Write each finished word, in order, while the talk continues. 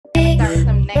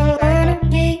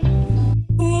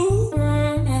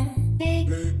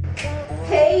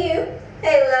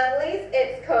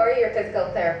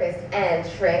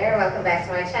trainer, and welcome back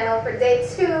to my channel for day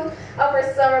 2 of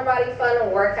our summer body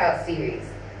fun workout series.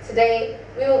 Today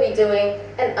we will be doing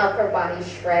an upper body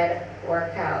shred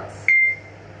workout.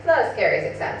 It's not as scary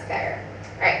as it sounds, Kyra.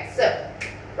 Alright, so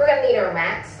we're going to need our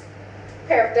mats, a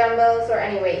pair of dumbbells or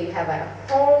any weight you have at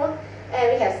home,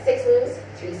 and we have 6 moves,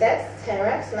 3 sets, 10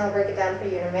 reps, and I'll break it down for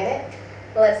you in a minute.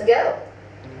 Let's go!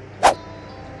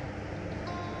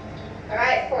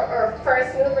 Alright, for our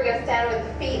first move, we're going to stand with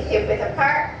the feet hip width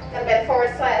apart. Going to bend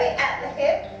forward slightly at the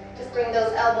hip. Just bring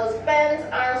those elbows bent,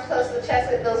 arms close to the chest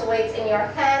with those weights in your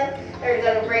hand. And we're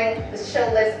going to bring the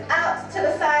shoulders out to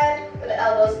the side with the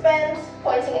elbows bent,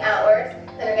 pointing outwards.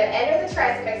 Then we're going to enter the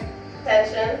tricep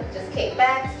extension. Just kick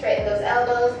back, straighten those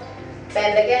elbows,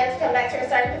 bend again to come back to your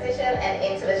starting position and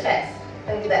into the chest.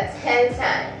 And do that 10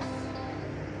 times.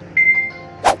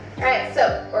 Alright,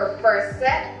 so our first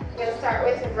set. We're going to start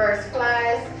with reverse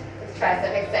flies with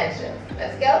tricep extensions.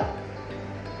 Let's go.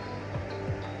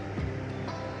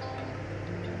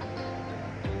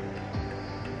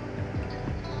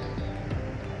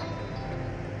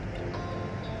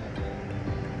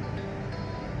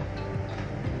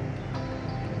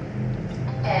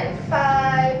 And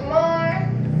 5 more.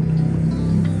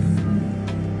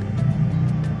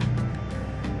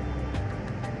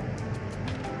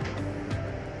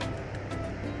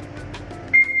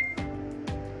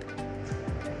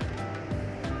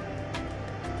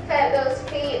 Plant those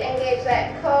feet, engage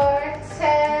that core.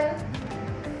 10.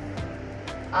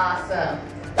 Awesome.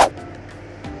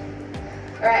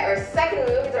 Alright, our second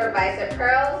move is our bicep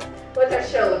curls with our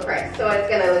shoulder press. So what it's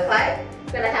going to look like,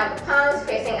 we're going to have the palms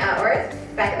facing outwards,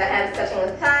 back of the hands touching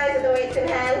the thighs with the weights in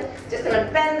hand. Just going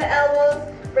to bend the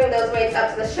elbows, bring those weights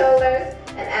up to the shoulders,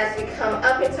 and as we come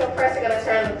up into a press, we're going to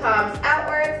turn the palms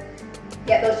outwards,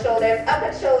 get those shoulders up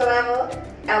at shoulder level,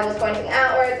 elbows pointing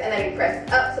outwards, and then we press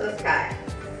up to the sky.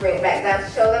 Bring it back down to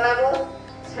shoulder level,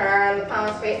 turn the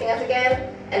palms facing us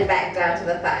again, and back down to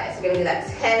the thighs. We're going to do that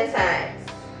 10 times.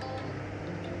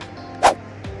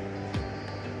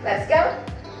 Let's go.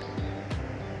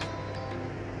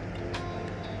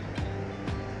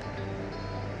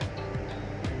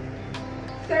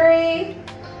 Three,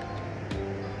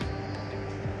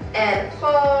 and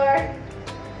 4,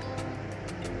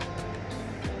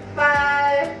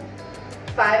 5,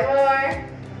 5 more,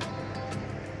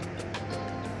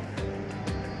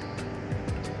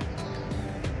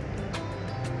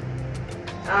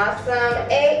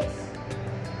 8,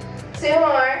 2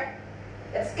 more,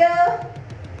 let's go,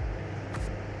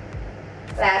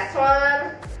 last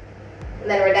one, and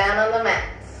then we're down on the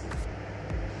mats.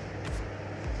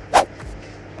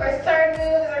 Our third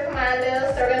move is our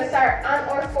commandos, so we're going to start on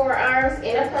our forearms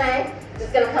in a plank.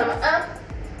 Just going to come up,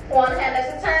 one hand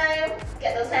at a time,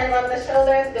 get those hands on the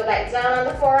shoulders, go back down on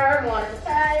the forearm, one at a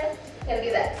time. Going to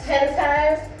do that 10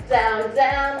 times, down,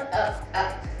 down, up,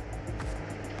 up.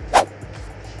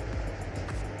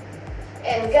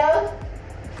 And go.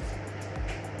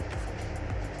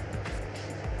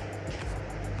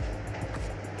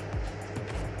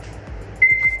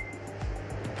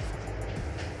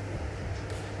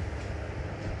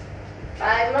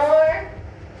 Five more.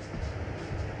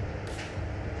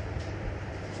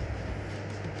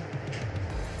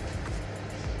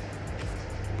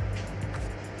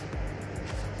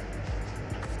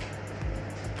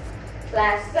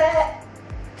 Last set.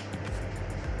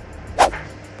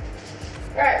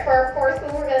 Alright, for our fourth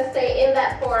move, we're going to stay in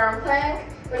that forearm plank.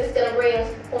 We're just going to bring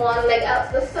one leg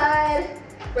out to the side,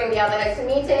 bring the other leg to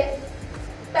meet it,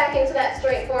 back into that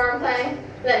straight forearm plank,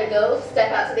 let it go,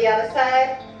 step out to the other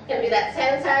side. We're going to do that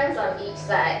 10 times on each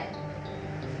side.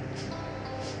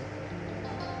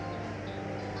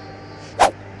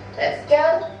 Let's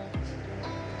go.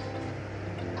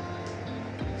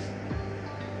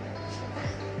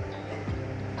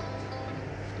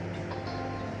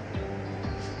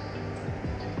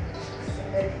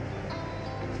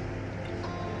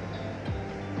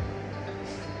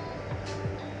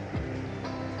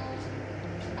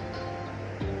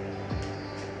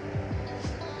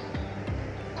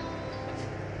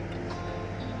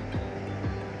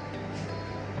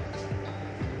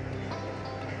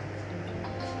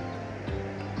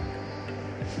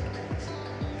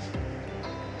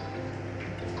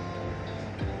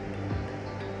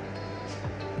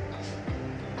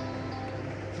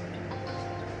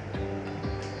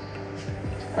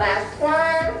 Last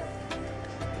one.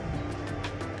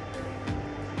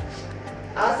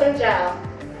 Awesome job.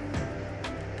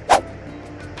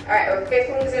 Alright, our fifth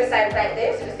move is your side plank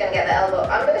dips. We're just going to get the elbow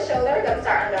under the shoulder. We're going to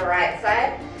start on the right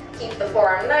side. Keep the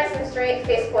forearm nice and straight,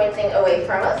 face pointing away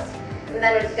from us. And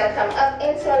then we're just going to come up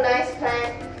into a nice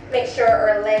plank. Make sure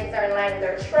our legs are in line with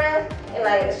our trunk, in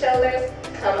line with the shoulders.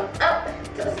 Come up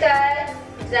to the sky,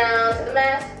 down to the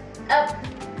mat, up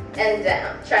and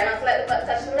down. Try not to let the butt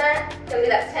touch the mat. You're gonna do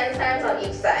that 10 times on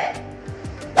each side.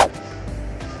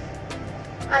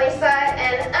 On each side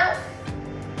and up.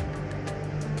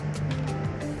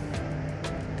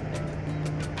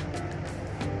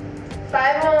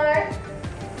 Five more.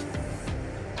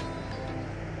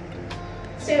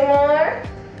 2 more.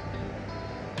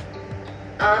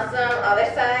 Awesome. Other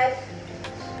side.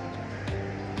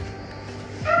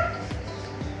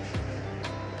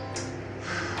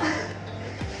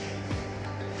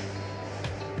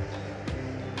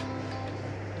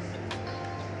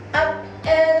 Up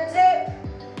and dip.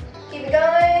 Keep it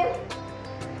going.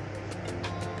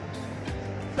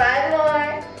 5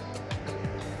 more.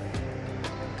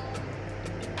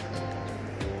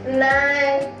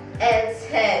 9 and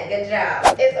 10. Good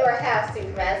job. It's our half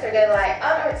Superman. So we're going to lie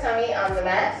on our tummy on the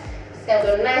mat. It's going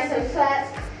to go nice and flat.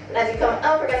 And as you come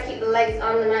up, we're going to keep the legs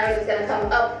on the mat. We're just going to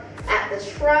come up at the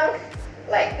trunk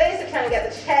like this. We're trying to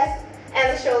get the chest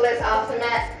and the shoulders off the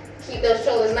mat. Keep those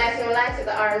shoulders nice and relaxed with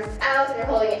the arms out, and you're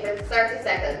holding it for 30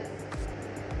 seconds.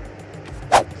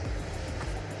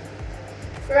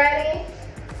 Ready?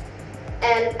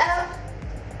 And up.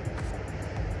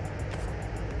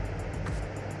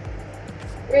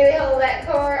 Really hold that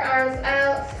core, arms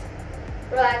out.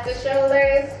 Relax the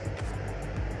shoulders.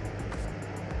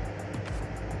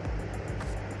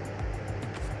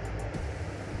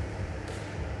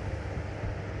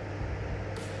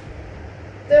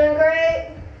 Doing great.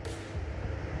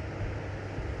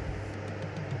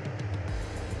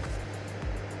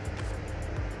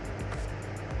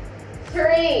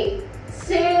 Three,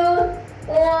 2,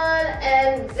 1,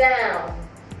 and down.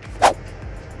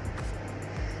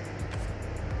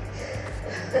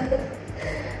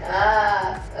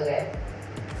 Okay.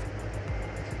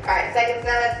 All right, second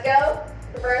set, let's go.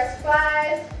 Reverse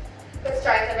flies with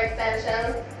tricep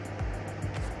extension.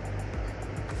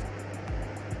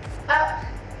 Up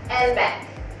and back.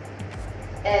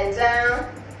 And down,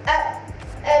 up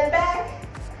and back,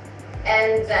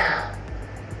 and down.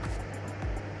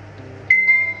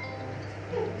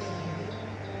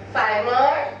 5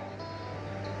 more.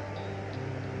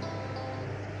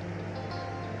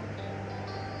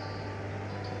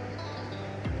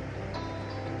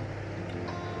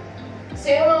 2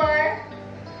 more.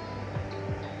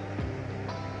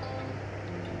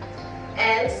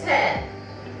 And 10.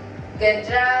 Good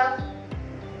job.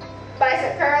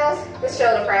 Bicep curls with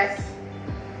shoulder press.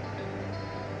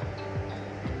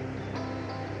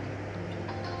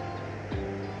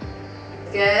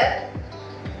 Good.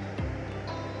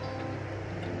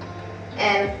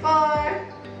 And 4.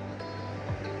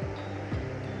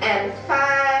 And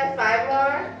 5. 5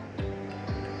 more.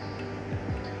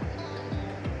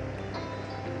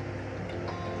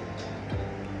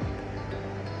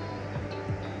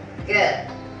 Good.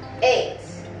 8.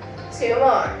 2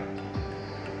 more.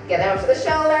 Get them up to the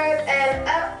shoulders and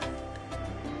up.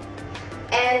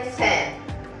 And 10.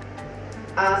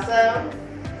 Awesome.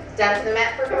 Down to the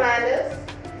mat for commandos.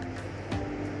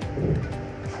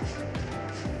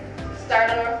 Start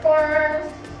on our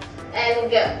forearms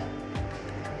and go.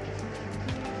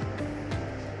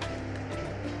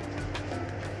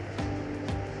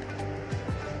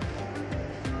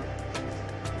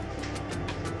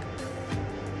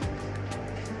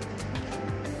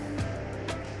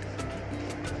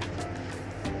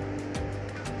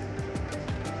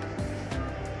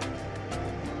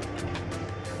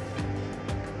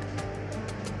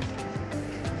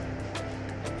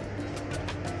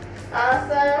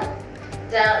 Awesome.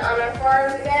 Down on our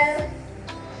forearms again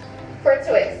for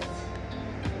twist.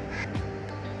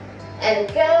 And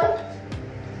go.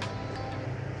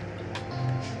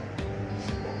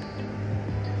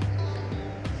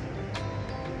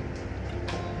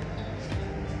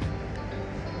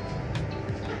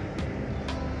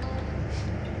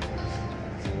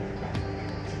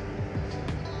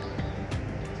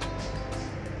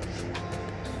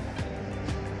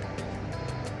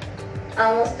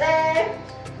 Almost there.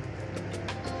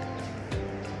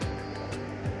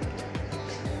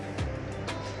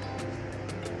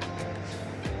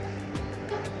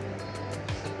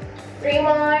 Three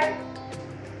more.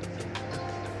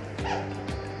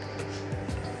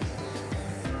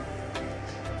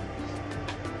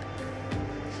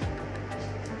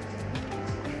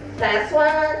 Last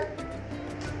one.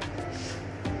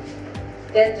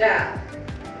 Good job.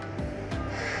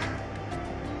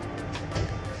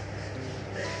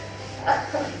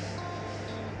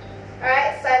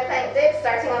 Alright, side plank dip,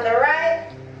 starting on the right.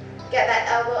 Get that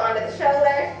elbow under the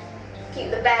shoulder. Keep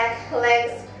the back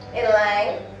legs in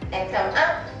line. and come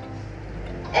up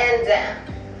and down,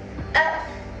 up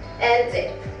and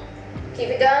dip. Keep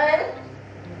it going.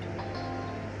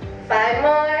 5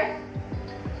 more.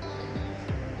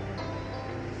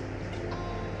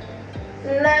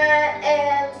 9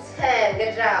 and 10.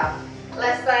 Good job.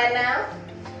 Left side now.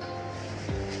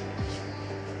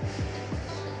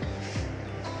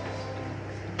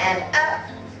 And up.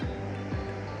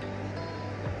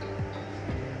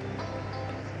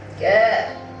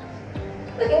 Good.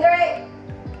 Looking great.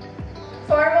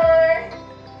 4 more.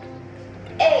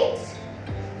 8,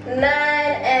 9,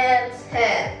 and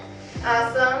 10.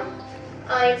 Awesome.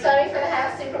 On your tummy for the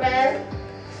half Superman.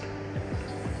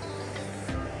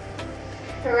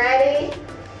 Ready?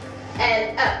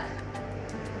 And up.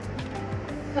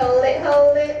 Hold it,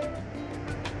 hold it.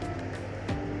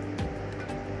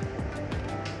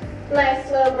 Nice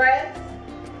slow breaths.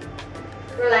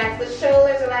 Relax the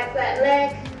shoulders, relax that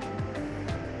neck.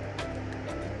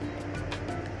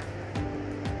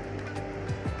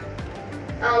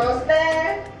 Almost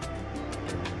there.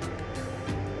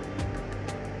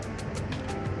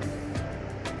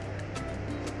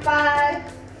 Five,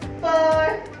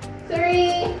 4,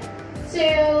 3, 2,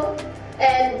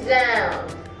 and down.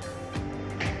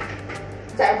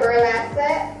 Time for our last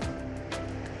set.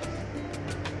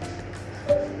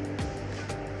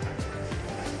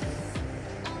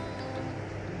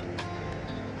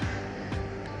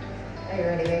 Are you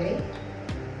ready, baby?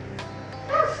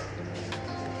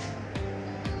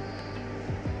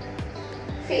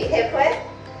 Feet hip width,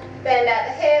 bend at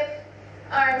the hip,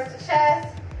 arms to chest,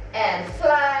 and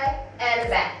fly and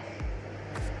back.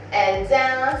 And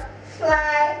down,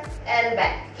 fly and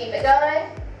back. Keep it going.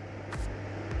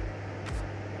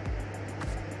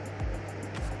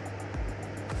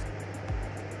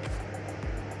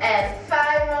 And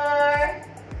 5 more.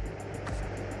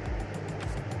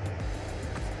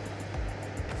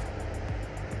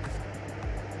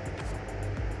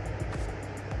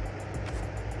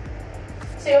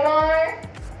 Two more.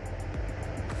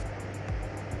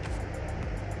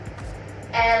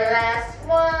 And last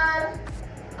one.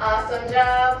 Awesome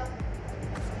job.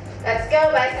 Let's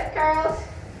go, bicep curls.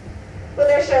 With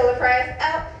our shoulder press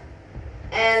up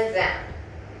and down.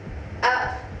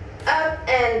 Up, up,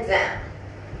 and down.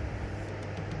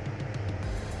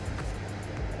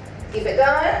 Keep it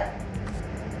going.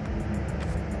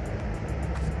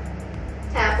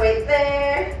 Halfway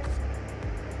there.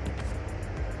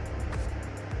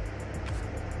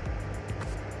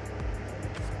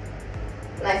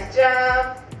 Nice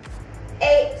job.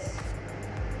 8.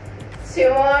 2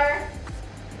 more.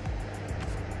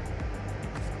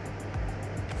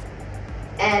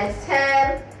 And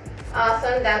 10.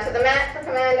 Awesome. Down to the mat for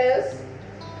commandos.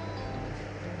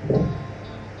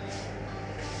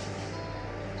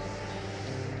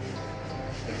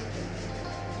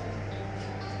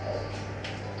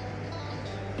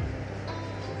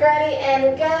 Ready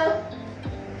and go.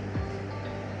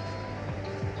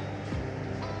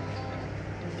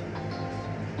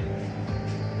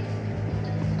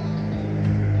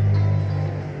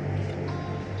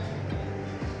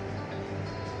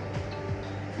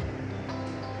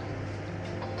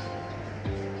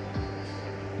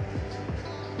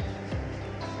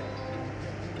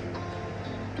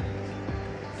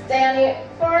 Stay on your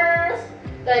forearms.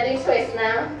 Gonna do twists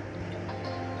now.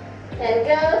 And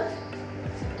go.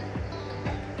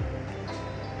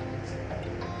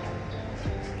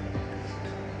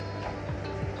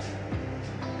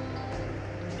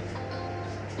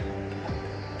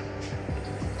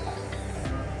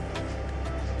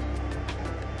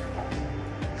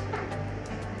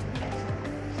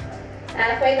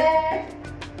 Halfway there.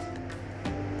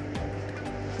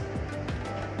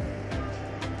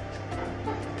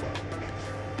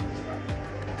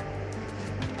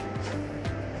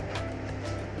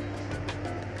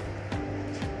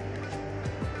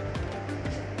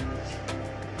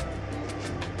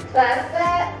 Last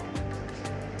set.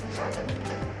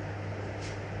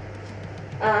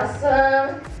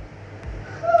 Awesome.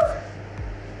 Whew.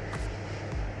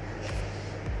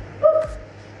 Whew.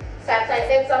 Side plank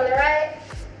dips on the right.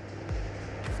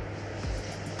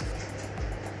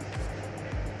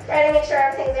 Try to make sure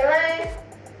everything's in line.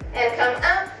 And come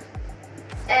up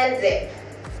and dip.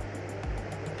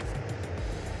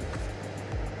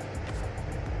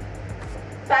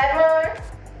 Five more.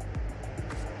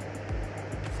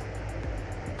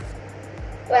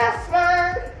 Last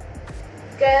one.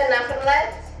 Good, now for the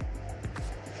left.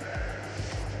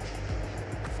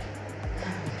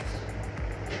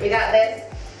 You got this.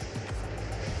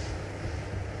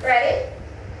 Ready?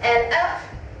 And up.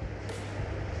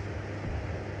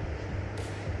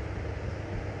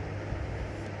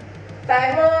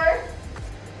 Five more.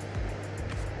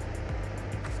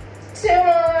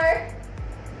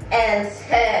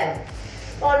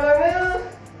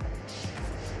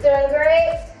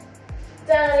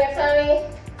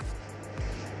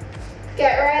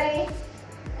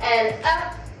 and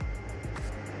up.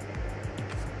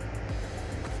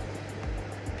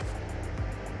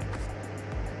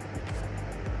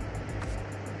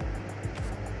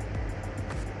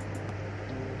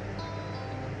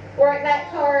 Work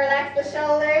that core, relax the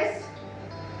shoulders.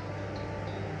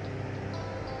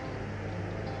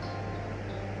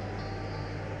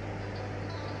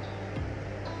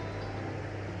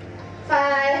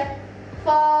 Five,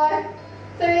 4,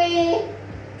 3,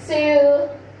 2,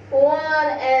 1,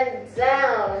 and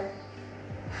down.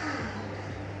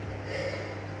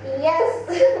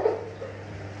 Yes.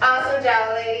 Awesome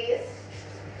job, ladies.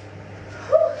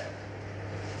 Whew.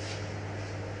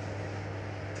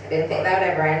 I didn't think that would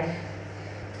ever end.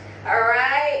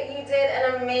 Alright, you did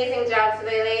an amazing job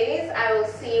today, ladies. I will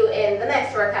see you in the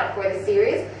next workout for the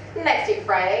series next week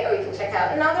Friday, or you can check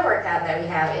out another workout that we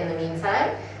have in the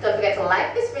meantime. Don't forget to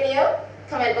like this video,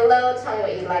 comment below, tell me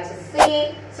what you'd like to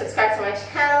see, subscribe to my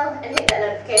channel, and hit that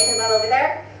notification bell over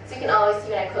there so you can always see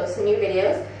when I post new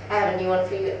videos. I have a new one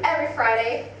for you every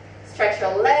Friday. Stretch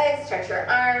your legs, stretch your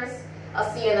arms.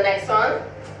 I'll see you in the next one.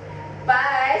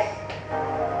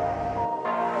 Bye!